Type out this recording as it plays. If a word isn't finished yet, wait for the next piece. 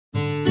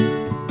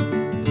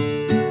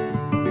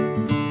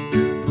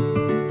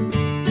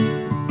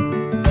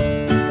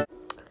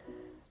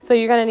So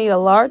you're going to need a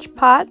large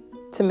pot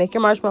to make your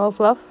marshmallow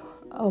fluff,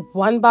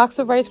 1 box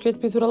of Rice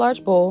Krispies with a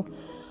large bowl,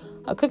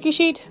 a cookie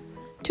sheet,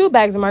 2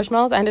 bags of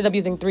marshmallows. I ended up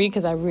using 3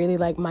 because I really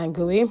like mine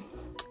gooey.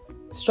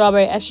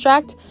 Strawberry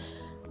extract.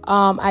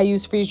 I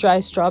use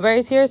freeze-dried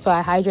strawberries here, so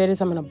I hydrated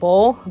some in a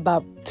bowl,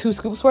 about 2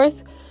 scoops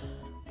worth.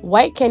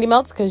 White candy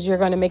melts because you're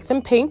going to make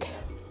them pink.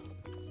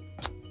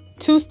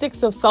 2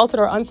 sticks of salted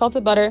or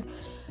unsalted butter,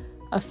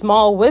 a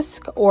small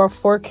whisk or a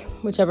fork,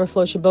 whichever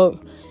floats your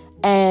boat,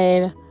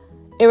 and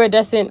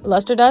iridescent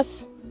luster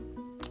dust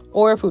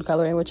or food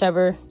coloring,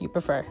 whichever you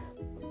prefer.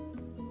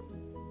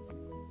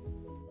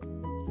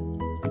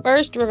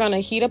 First, we're going to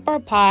heat up our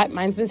pot.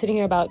 Mine's been sitting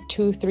here about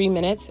 2-3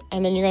 minutes,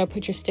 and then you're going to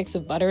put your sticks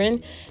of butter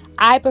in.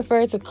 I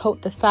prefer to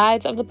coat the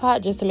sides of the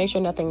pot just to make sure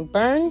nothing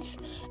burns,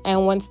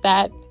 and once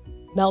that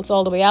melts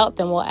all the way out,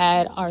 then we'll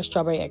add our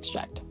strawberry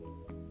extract.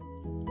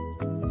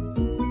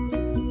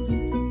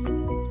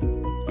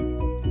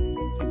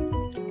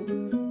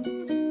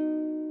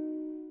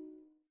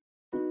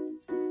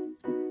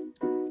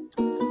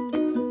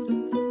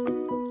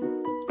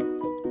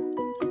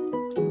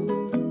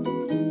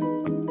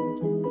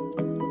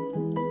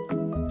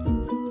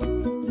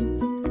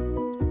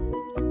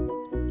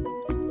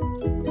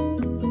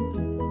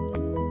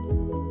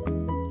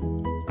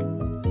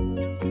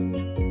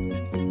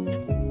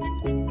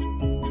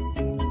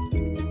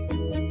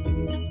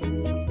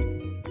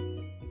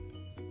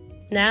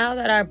 Now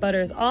that our butter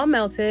is all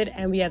melted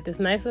and we have this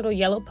nice little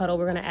yellow puddle,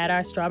 we're going to add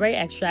our strawberry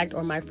extract,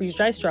 or my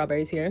freeze-dried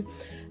strawberries here.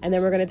 And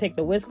then we're going to take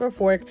the whisk or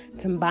fork,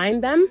 combine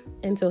them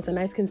until it's a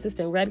nice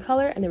consistent red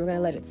color, and then we're going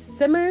to let it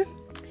simmer.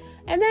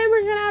 And then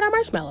we're going to add our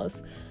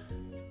marshmallows.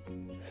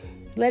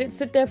 Let it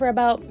sit there for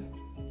about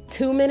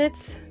 2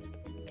 minutes.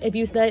 If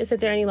you let it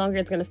sit there any longer,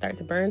 it's going to start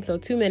to burn. So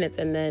 2 minutes,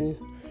 and then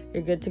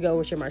you're good to go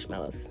with your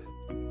marshmallows.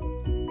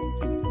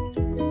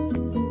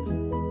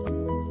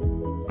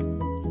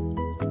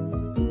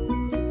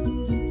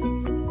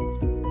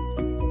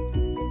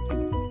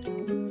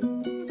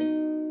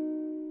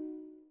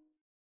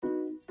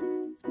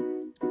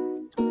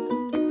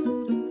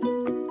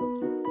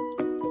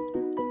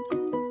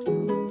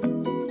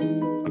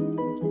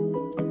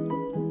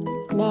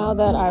 Now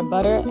that our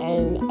butter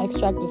and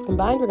extract is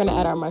combined, we're going to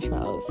add our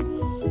marshmallows.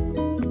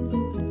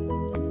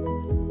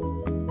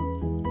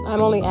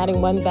 I'm only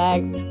adding 1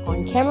 bag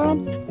on camera,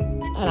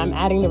 and I'm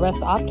adding the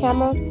rest off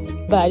camera,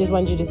 but I just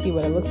wanted you to see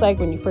what it looks like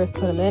when you first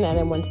put them in, and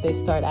then once they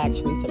start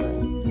actually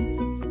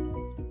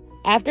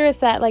simmering. After it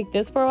sat like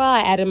this for a while,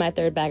 I added my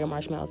 3rd bag of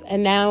marshmallows,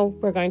 and now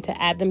we're going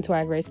to add them to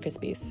our Rice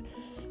Krispies.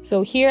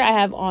 So here I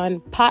have on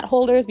pot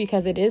holders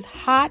because it is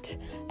hot,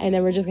 and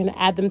then we're just going to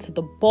add them to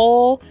the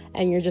bowl,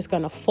 and you're just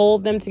going to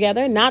fold them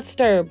together, not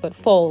stir, but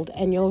fold,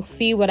 and you'll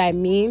see what I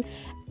mean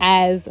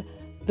as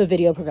the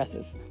video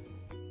progresses.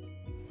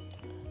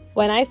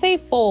 When I say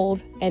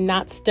fold and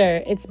not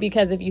stir, it's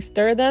because if you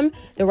stir them,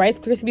 the Rice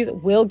Krispies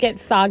will get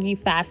soggy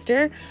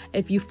faster.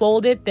 If you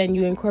fold it, then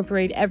you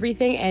incorporate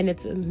everything, and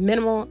it's a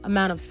minimal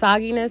amount of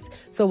sogginess,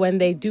 so when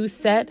they do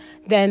set,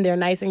 then they're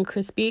nice and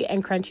crispy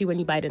and crunchy when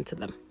you bite into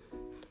them.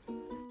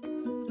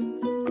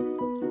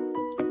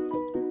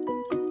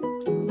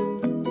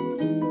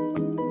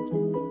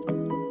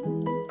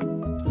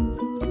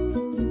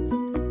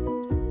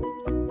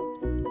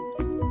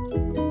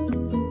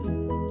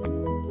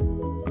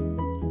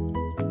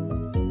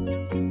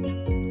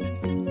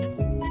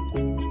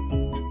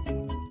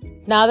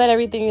 Now that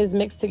everything is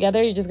mixed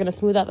together, you're just going to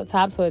smooth out the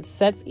top so it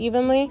sets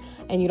evenly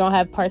and you don't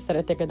have parts that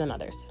are thicker than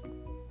others.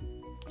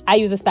 I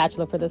use a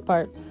spatula for this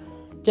part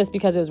just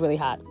because it was really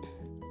hot.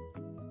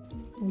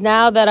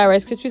 Now that our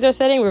Rice Krispies are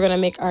setting, we're going to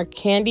make our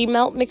candy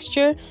melt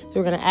mixture. So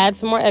we're going to add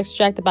some more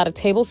extract, about a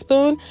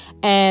tablespoon,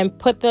 and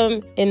put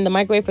them in the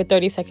microwave for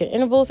 30-second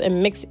intervals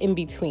and mix in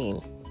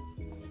between.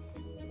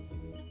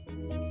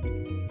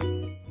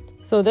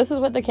 So this is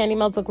what the candy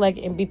melts look like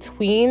in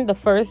between the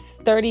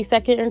first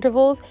 30-second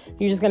intervals.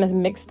 You're just going to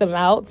mix them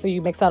out, so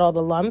you mix out all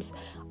the lumps.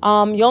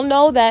 You'll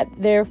know that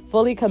they're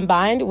fully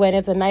combined when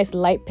it's a nice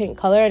light pink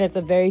color and it's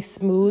a very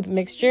smooth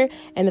mixture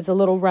and it's a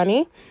little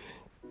runny.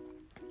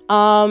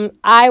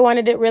 I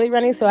wanted it really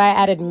runny, so I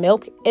added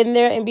milk in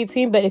there in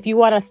between. But if you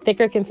want a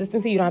thicker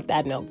consistency, you don't have to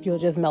add milk. You'll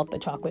just melt the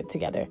chocolate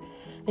together.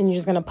 And you're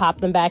just going to pop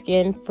them back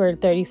in for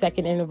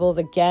 30-second intervals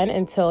again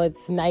until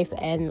it's nice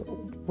and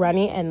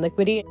runny and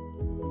liquidy.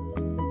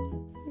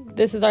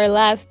 This is our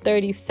last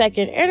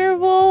 30-second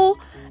interval,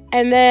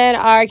 and then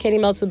our candy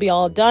melts will be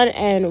all done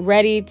and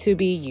ready to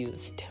be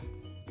used.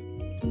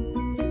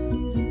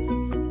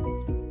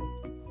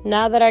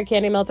 Now that our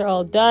candy melts are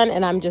all done,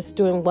 and I'm just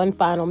doing one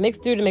final mix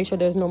through to make sure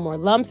there's no more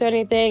lumps or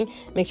anything,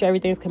 make sure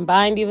everything's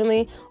combined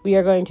evenly, we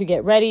are going to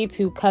get ready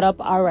to cut up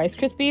our Rice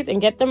Krispies and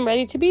get them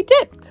ready to be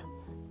dipped.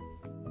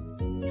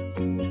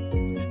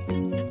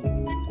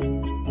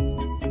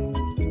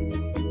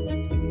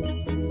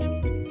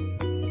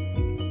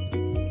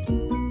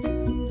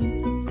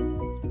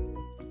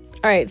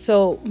 All right,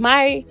 so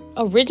my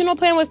original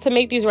plan was to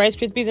make these Rice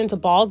Krispies into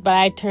balls,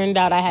 but it turned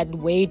out I had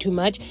way too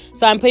much.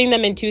 So I'm putting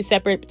them in 2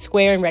 separate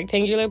square and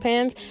rectangular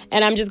pans,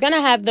 and I'm just going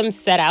to have them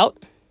set out.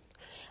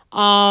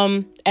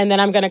 And then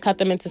I'm going to cut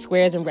them into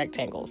squares and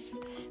rectangles.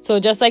 So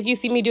just like you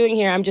see me doing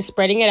here, I'm just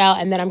spreading it out,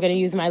 and then I'm going to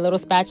use my little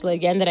spatula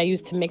again that I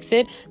used to mix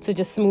it to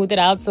just smooth it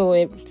out so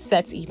it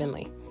sets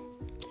evenly.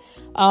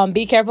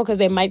 Be careful because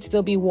they might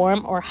still be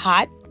warm or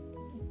hot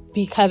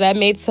because I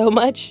made so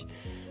much.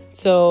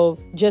 So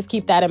just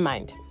keep that in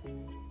mind.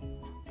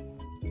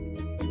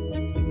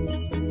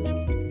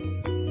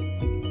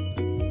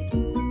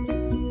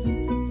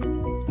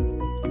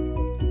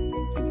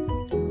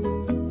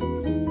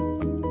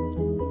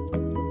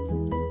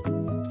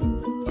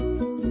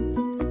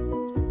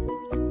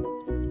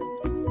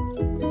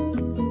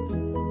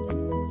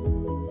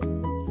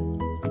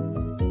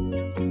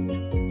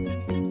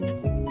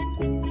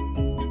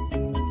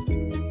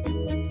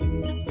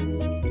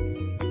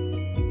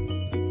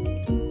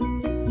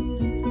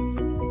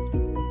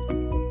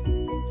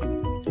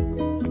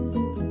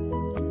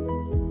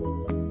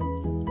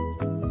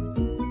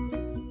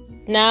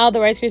 Now the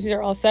Rice Krispies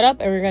are all set up,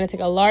 and we're going to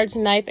take a large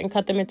knife and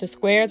cut them into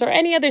squares or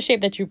any other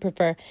shape that you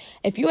prefer.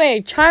 If you are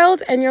a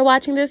child and you're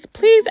watching this,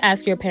 please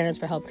ask your parents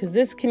for help because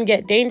this can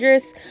get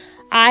dangerous.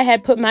 I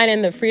had put mine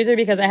in the freezer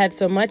because I had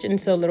so much and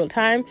so little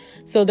time,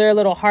 so they're a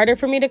little harder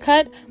for me to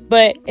cut.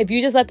 But if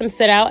you just let them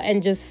sit out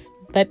and just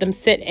let them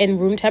sit in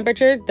room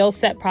temperature, they'll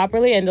set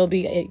properly and they'll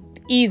be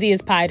easy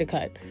as pie to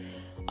cut.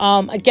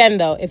 Again,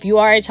 though, if you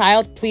are a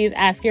child, please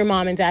ask your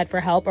mom and dad for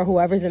help or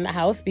whoever's in the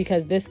house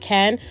because this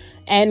can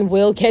and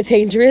will get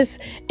dangerous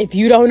if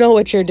you don't know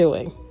what you're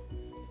doing.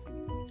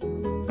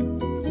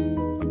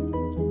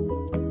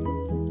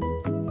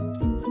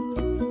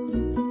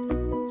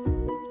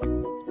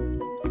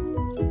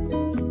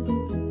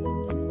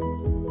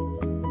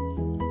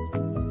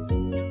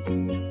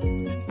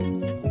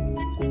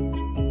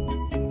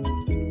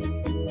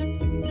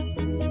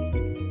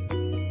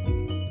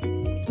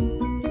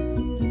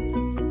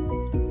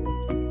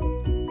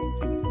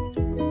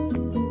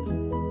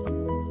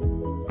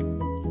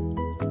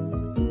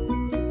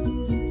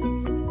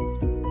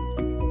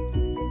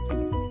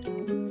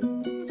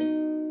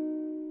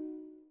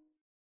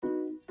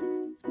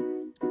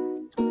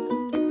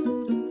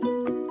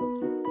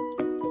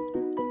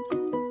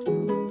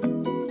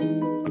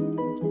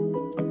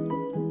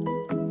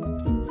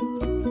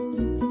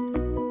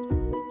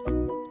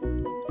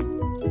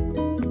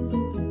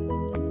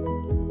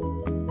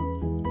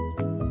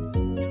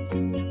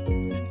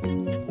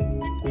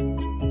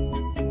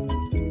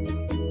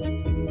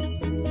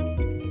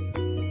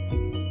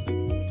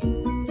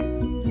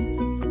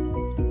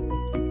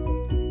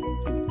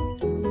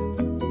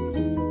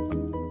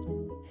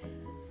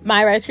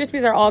 My Rice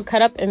Krispies are all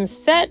cut up and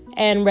set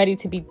and ready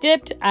to be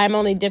dipped. I'm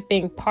only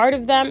dipping part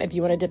of them. If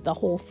you want to dip the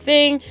whole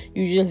thing,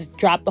 you just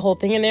drop the whole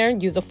thing in there.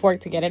 Use a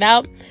fork to get it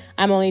out.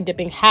 I'm only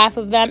dipping half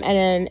of them, and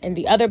then in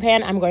the other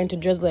pan, I'm going to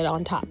drizzle it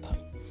on top.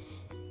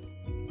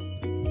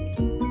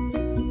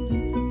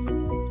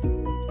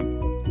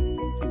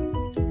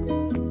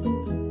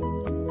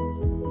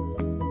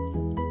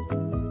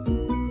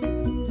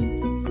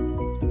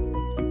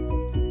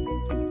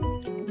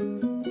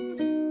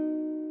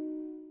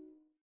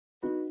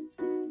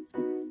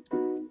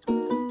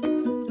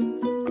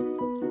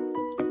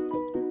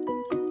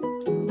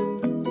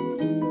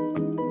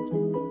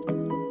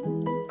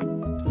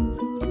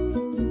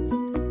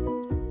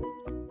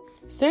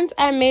 Since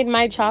I made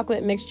my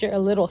chocolate mixture a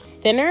little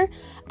thinner,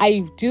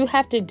 I do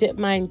have to dip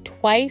mine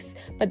twice,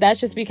 but that's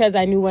just because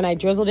I knew when I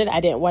drizzled it, I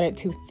didn't want it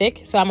too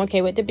thick. So I'm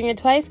okay with dipping it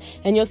twice,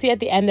 and you'll see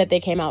at the end that they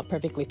came out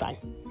perfectly fine.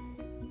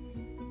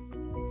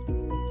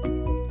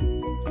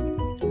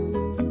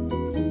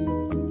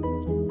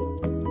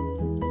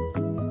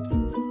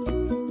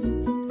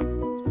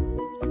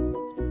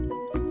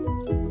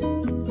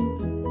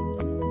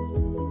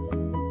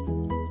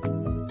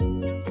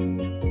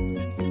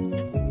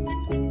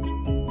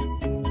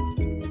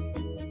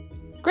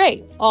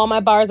 Great, all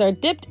my bars are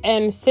dipped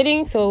and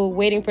sitting, so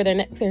waiting for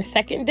their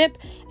second dip.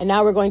 And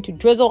now we're going to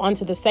drizzle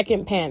onto the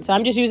second pan. So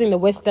I'm just using the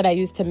whisk that I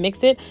used to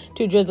mix it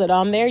to drizzle it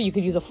on there. You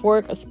could use a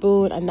fork, a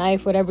spoon, a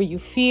knife, whatever you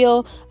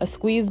feel, a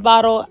squeeze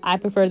bottle. I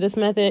prefer this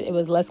method. It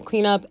was less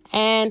cleanup,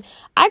 and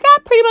I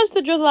got pretty much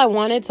the drizzle I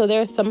wanted. So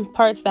there's some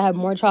parts that have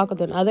more chocolate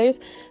than others.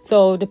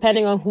 So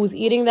depending on who's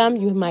eating them,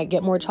 you might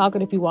get more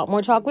chocolate if you want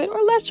more chocolate, or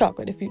less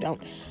chocolate if you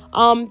don't.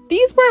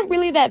 These weren't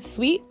really that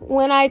sweet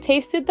when I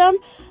tasted them,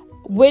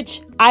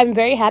 which I'm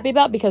very happy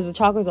about because the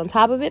chocolate's on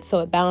top of it, so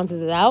it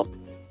balances it out.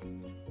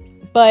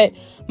 But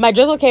my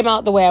drizzle came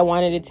out the way I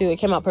wanted it to. It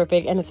came out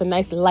perfect, and it's a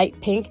nice light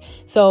pink.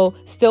 So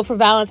still for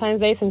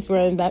Valentine's Day, since we're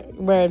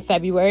in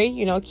February,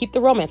 you know, keep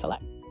the romance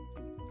alive.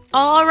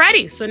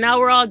 Alrighty, so now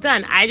we're all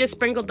done. I just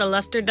sprinkled the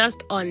luster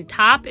dust on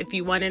top if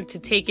you wanted to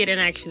take it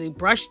and actually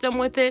brush them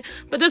with it.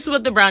 But this is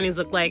what the brownies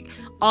look like,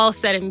 all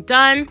said and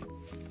done.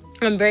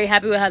 I'm very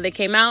happy with how they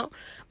came out.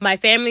 My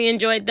family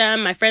enjoyed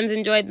them, my friends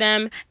enjoyed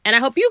them, and I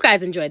hope you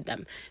guys enjoyed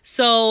them.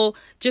 So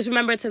just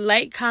remember to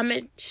like,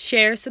 comment,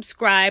 share,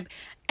 subscribe,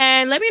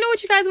 And let me know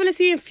what you guys want to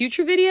see in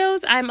future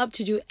videos. I'm up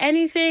to do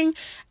anything.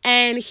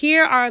 And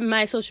here are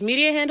my social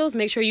media handles.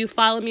 Make sure you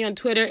follow me on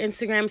Twitter,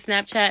 Instagram,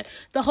 Snapchat,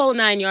 the whole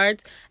 9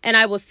 yards. And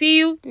I will see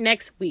you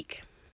next week.